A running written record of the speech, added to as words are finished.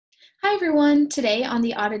Hi everyone! Today on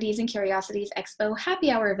the Oddities and Curiosities Expo Happy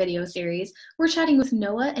Hour video series, we're chatting with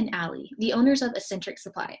Noah and Allie, the owners of Eccentric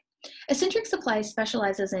Supply. Eccentric Supply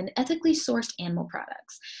specializes in ethically sourced animal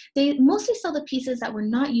products. They mostly sell the pieces that were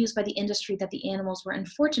not used by the industry that the animals were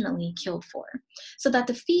unfortunately killed for, so that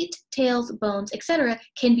the feet, tails, bones, etc.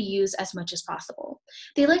 can be used as much as possible.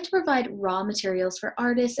 They like to provide raw materials for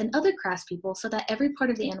artists and other craftspeople so that every part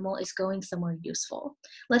of the animal is going somewhere useful.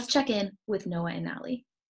 Let's check in with Noah and Allie.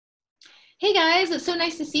 Hey guys, it's so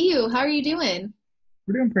nice to see you. How are you doing?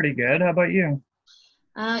 We're doing pretty good. How about you?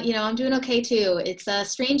 I'm doing okay too. It's a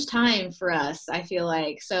strange time for us, I feel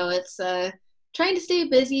like. So it's trying to stay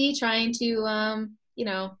busy, trying to,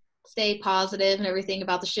 stay positive and everything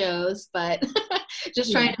about the shows, but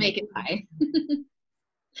just trying Yeah. to make it by.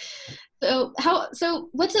 So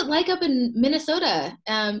what's it like up in Minnesota?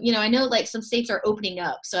 I know like some states are opening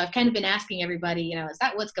up, so I've kind of been asking everybody, is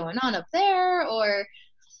that what's going on up there or?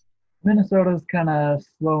 Minnesota's kind of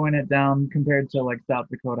slowing it down compared to like South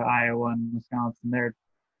Dakota, Iowa, and Wisconsin. They're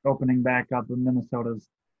opening back up, and Minnesota's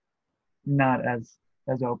not as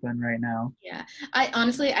open right now. Yeah,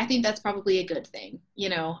 I think that's probably a good thing.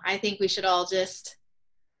 I think we should all just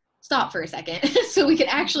stop for a second so we could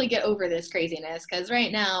actually get over this craziness. Because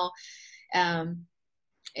right now, um,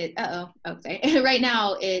 okay, right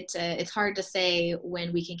now it's hard to say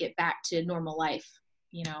when we can get back to normal life.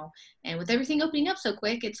 And with everything opening up so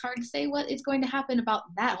quick, it's hard to say what is going to happen about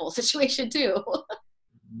that whole situation too.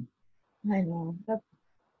 I know.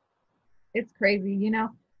 It's crazy,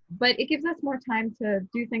 but it gives us more time to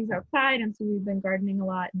do things outside. And so we've been gardening a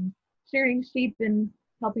lot and shearing sheep and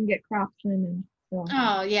helping get crops in. And so,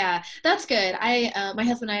 Oh yeah, that's good. My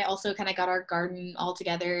husband and I also kind of got our garden all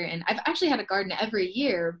together, and I've actually had a garden every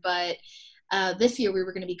year, but this year we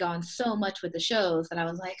were going to be gone so much with the shows that I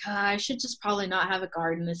was like, I should just probably not have a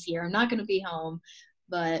garden this year. I'm not going to be home,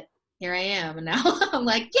 but here I am, and now I'm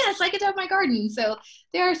like, yes, I get to have my garden. So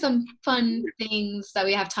there are some fun things that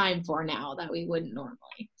we have time for now that we wouldn't normally.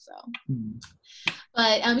 So. Hmm.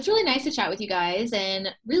 But it's really nice to chat with you guys. And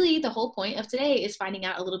really, the whole point of today is finding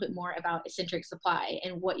out a little bit more about Eccentric Supply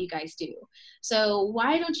and what you guys do. So,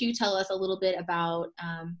 why don't you tell us a little bit about,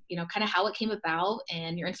 kind of how it came about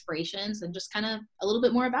and your inspirations and just kind of a little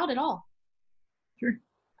bit more about it all? sure.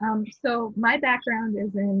 So my background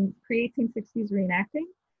is in pre-1860s reenacting,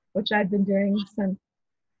 which I've been doing since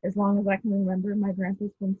as long as I can remember. My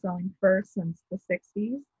grandpa's been selling fur since the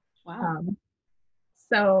 60s. Wow. Um,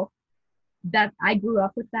 so that I grew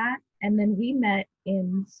up with that. And then we met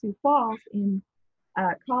in Sioux Falls in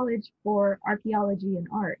college for archaeology and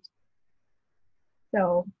art.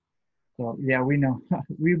 So, So yeah, we know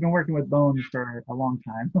we've been working with bones for a long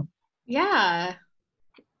time. Yeah.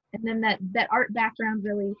 and then that art background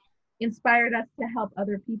really inspired us to help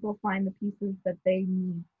other people find the pieces that they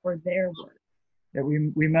need for their work. Yeah,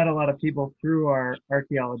 we met a lot of people through our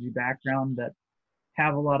archaeology background that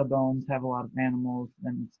have a lot of bones, have a lot of animals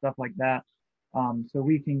and stuff like that. So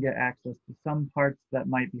we can get access to some parts that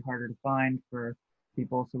might be harder to find for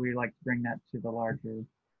people. So we like to bring that to the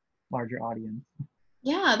larger audience.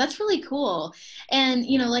 Yeah, that's really cool. And,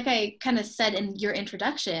 like I kind of said in your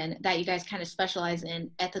introduction, that you guys kind of specialize in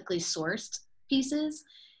ethically sourced pieces.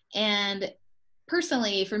 And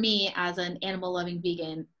personally, for me, as an animal loving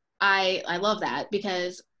vegan, I love that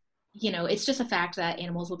because, it's just a fact that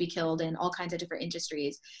animals will be killed in all kinds of different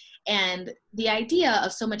industries. And the idea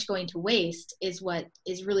of so much going to waste is what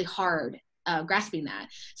is really hard grasping that.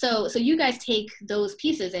 So you guys take those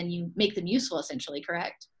pieces and you make them useful, essentially,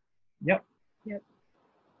 correct? Yep. Yep.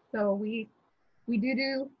 So we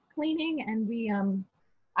do cleaning, and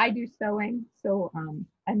I do sewing. So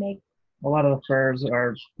I make A lot of the furs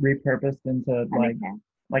are repurposed into I make hats.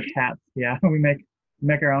 like hats. Yeah, we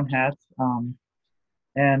make our own hats.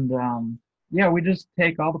 And yeah, we just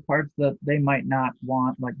take all the parts that they might not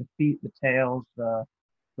want, like the feet, the tails, the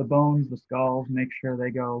bones, the skulls, make sure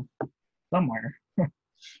they go somewhere. We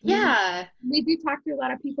Yeah. we do talk to a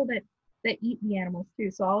lot of people that eat the animals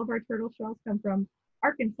too. So all of our turtle shells come from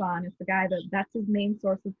Arkansas, and it's the guy that's his main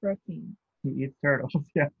source of protein. He eats turtles.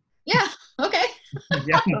 Yeah, Yeah. Okay.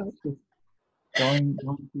 yeah, So it's just going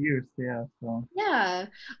to use. Yeah, so Yeah.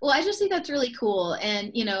 Well, I just think that's really cool.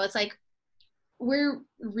 And, it's like we're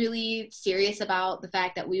really serious about the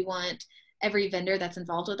fact that we want every vendor that's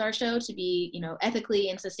involved with our show to be, ethically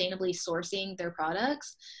and sustainably sourcing their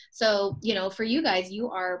products. So, for you guys,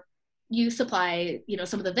 you supply,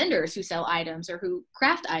 some of the vendors who sell items or who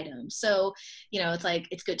craft items. So, it's like,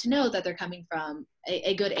 it's good to know that they're coming from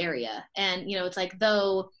a good area. And, it's like,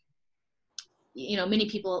 though, many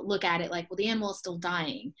people look at it like, well, the animal is still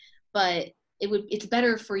dying, but it's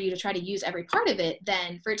better for you to try to use every part of it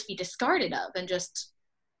than for it to be discarded of and just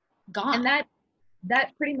gone. And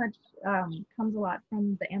that pretty much comes a lot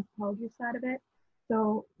from the anthropology side of it.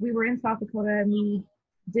 So we were in South Dakota and we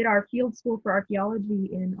did our field school for archaeology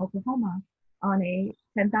in Oklahoma on a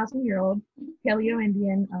 10,000-year-old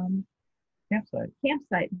Paleo-Indian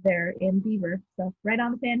campsite there in Beaver, so right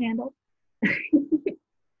on the Panhandle.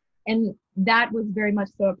 And that was very much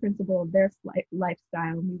so a principle of their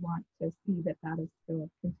lifestyle, and we want to see that is still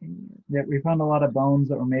continued. Yeah, we found a lot of bones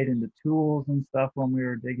that were made into tools and stuff when we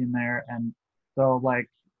were digging there, and so like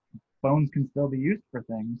bones can still be used for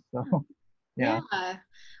things. So yeah.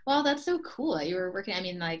 Well, that's so cool. You were working. I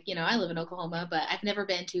mean, like, you know, I live in Oklahoma, but I've never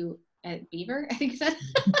been to Beaver, I think you said.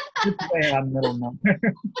 Just way out middle nowhere.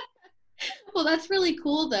 Well, that's really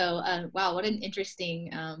cool, though. Wow, what an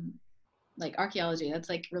interesting like archaeology. That's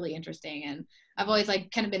like really interesting, and I've always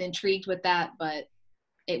like kind of been intrigued with that, but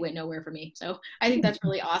it went nowhere for me. So I think that's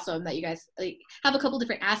really awesome that you guys like have a couple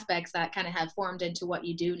different aspects that kind of have formed into what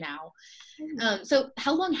you do now. So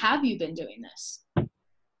how long have you been doing this?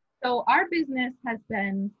 So our business has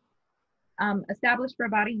been established for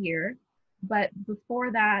about a year, but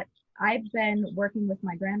before that, I've been working with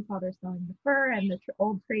my grandfather selling the fur and the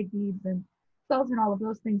old trade beads and skulls and all of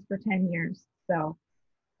those things for 10 years. So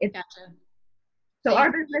it's Gotcha. So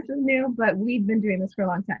our business is new, but we've been doing this for a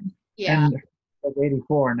long time. Yeah. And it's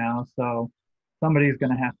 84 now, so somebody's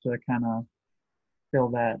going to have to kind of fill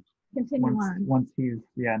that once he's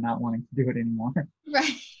not wanting to do it anymore.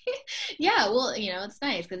 Right. Yeah, well, you know, it's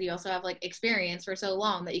nice because you also have like experience for so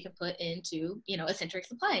long that you can put into, you know, Eccentric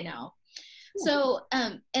Supply now. Yeah. So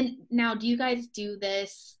and now do you guys do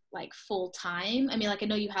this like full time? I mean, like I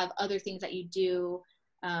know you have other things that you do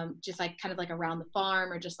just like kind of like around the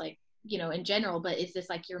farm or just like, you know, in general, but is this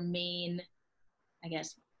like your main, I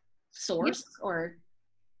guess, source? Or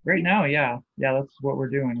right now, yeah, that's what we're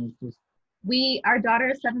doing. Is just our daughter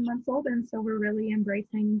is 7 months old, and so we're really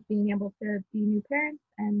embracing being able to be new parents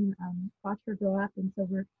and watch her grow up, and so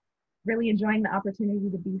we're really enjoying the opportunity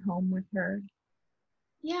to be home with her.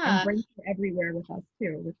 Yeah, and bring her everywhere with us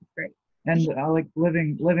too, which is great. And like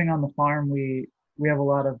living on the farm, we have a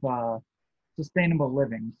lot of sustainable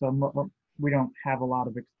living, so we don't have a lot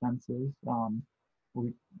of expenses.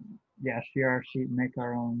 We shear our sheep, make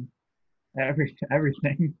our own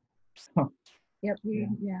everything. So yep,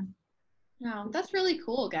 No, that's really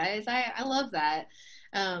cool, guys. I love that.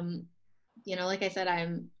 You know, like I said,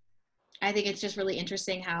 I think it's just really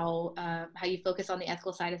interesting how you focus on the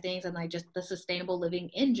ethical side of things and like just the sustainable living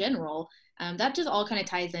in general. That just all kind of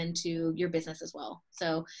ties into your business as well.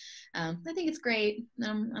 So I think it's great.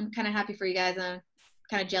 I'm kind of happy for you guys. I'm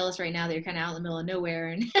kind of jealous right now that you're kind of out in the middle of nowhere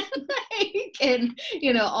and and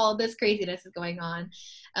you know all this craziness is going on.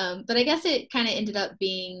 But I guess it kind of ended up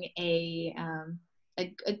being a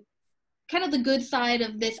kind of the good side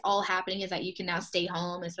of this all happening is that you can now stay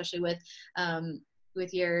home, especially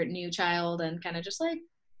with your new child and kind of just like,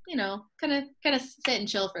 you know, kind of sit and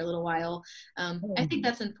chill for a little while. I think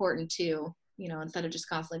that's important too, you know, instead of just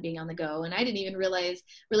constantly being on the go. And I didn't even realize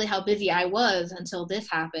really how busy I was until this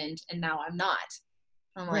happened, and now I'm not.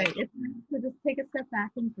 I'm like, right. It's nice to just take a step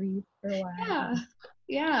back and breathe for a while.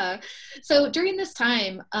 Yeah. So during this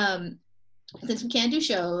time, since we can't do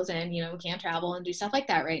shows and, you know, we can't travel and do stuff like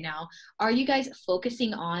that right now, are you guys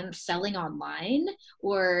focusing on selling online,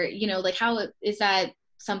 or, you know, like how is that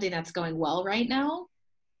something that's going well right now?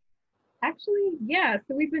 Actually, yeah.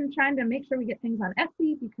 So we've been trying to make sure we get things on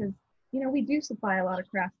Etsy because, you know, we do supply a lot of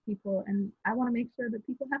craftspeople, and I want to make sure that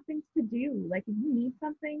people have things to do. Like if you need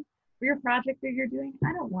something for your project that you're doing,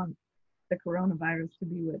 I don't want the coronavirus to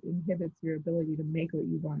be what inhibits your ability to make what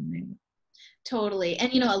you want to make. Totally.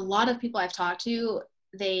 And, you know, a lot of people I've talked to,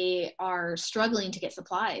 they are struggling to get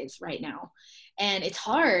supplies right now. And it's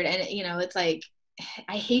hard. And, you know, it's like,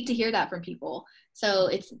 I hate to hear that from people. So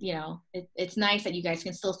it's, you know, it's nice that you guys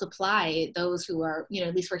can still supply those who are, you know,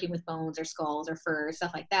 at least working with bones or skulls or fur,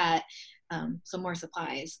 stuff like that. Some more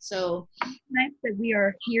supplies. So it's nice that we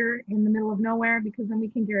are here in the middle of nowhere, because then we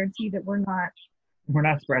can guarantee that we're not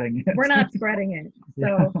spreading it. We're not spreading it.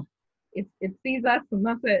 So it sees us and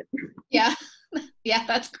that's it. Yeah. Yeah,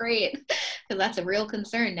 that's great. Because that's a real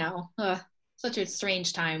concern now. Such a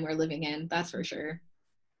strange time we're living in, that's for sure.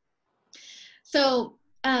 So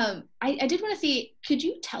I did want to see, could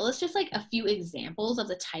you tell us just like a few examples of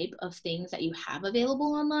the type of things that you have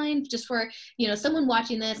available online, just for, you know, someone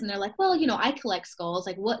watching this and they're like, well, you know, I collect skulls,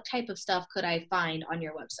 like what type of stuff could I find on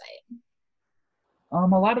your website? A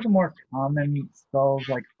lot of the more common skulls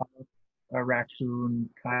like a raccoon,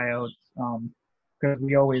 coyotes, because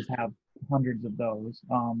we always have hundreds of those.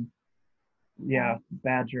 yeah,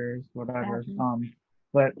 badgers, whatever. Badgers.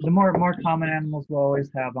 But the more common animals we'll always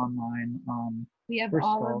have online. We have For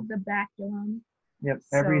all skull. of the baculums. Yep,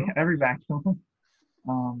 So every vacuum.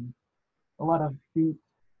 A lot of feet.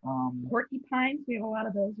 porcupines, we have a lot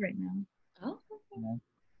of those right now. Oh, You know,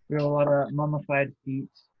 we have a lot of mummified feet,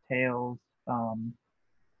 tails,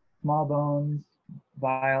 small bones,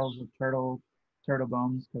 vials of turtle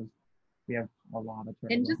bones, because we have a lot of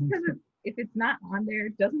turtle And just bones. because if it's not on there,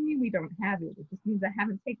 doesn't mean we don't have it. It just means I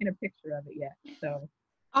haven't taken a picture of it yet. So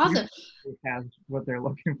awesome. It has what they're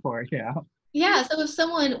looking for. Yeah. Yeah, so if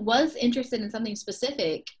someone was interested in something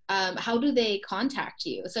specific, how do they contact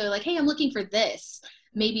you? So like, hey, I'm looking for this.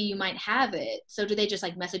 Maybe you might have it. So do they just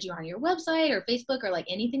like message you on your website or Facebook or like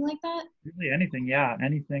anything like that? Really anything. Yeah,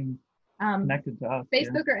 anything connected to us.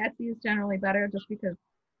 Facebook or Etsy is generally better, just because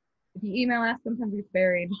if you email us, sometimes it's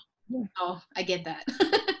buried. Yeah. Oh, I get that.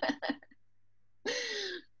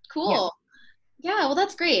 Cool. Yeah, well,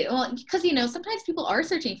 that's great. Well, because, sometimes people are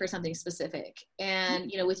searching for something specific.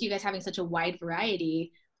 And, with you guys having such a wide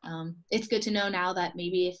variety, it's good to know now that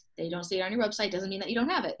maybe if they don't see it on your website, doesn't mean that you don't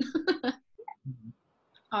have it.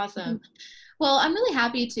 Awesome. Well, I'm really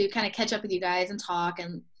happy to kind of catch up with you guys and talk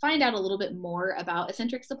and find out a little bit more about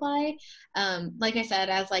Eccentric Supply. Like I said,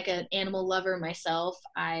 as like an animal lover myself,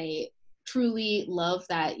 I truly love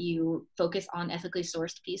that you focus on ethically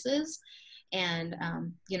sourced pieces. And,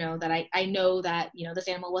 that I know that, this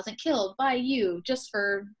animal wasn't killed by you just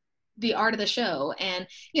for the art of the show. And,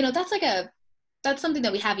 that's something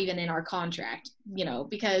that we have even in our contract,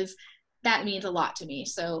 because that means a lot to me.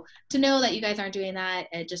 So to know that you guys aren't doing that,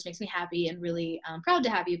 it just makes me happy and really proud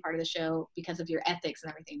to have you part of the show because of your ethics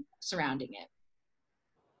and everything surrounding it.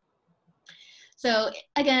 So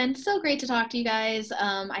again, so great to talk to you guys.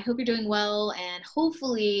 I hope you're doing well, and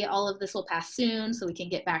hopefully all of this will pass soon so we can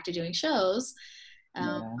get back to doing shows.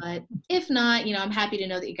 But if not, I'm happy to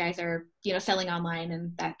know that you guys are, selling online,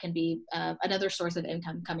 and that can be another source of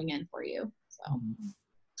income coming in for you. So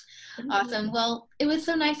awesome. Well, it was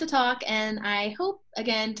so nice to talk, and I hope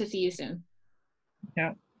again to see you soon.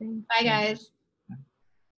 Yeah. Bye, guys.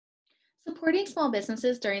 Supporting small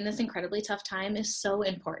businesses during this incredibly tough time is so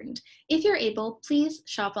important. If you're able, please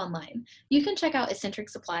shop online. You can check out Eccentric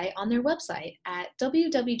Supply on their website at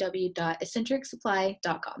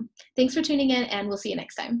www.eccentricsupply.com. Thanks for tuning in, and we'll see you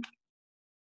next time.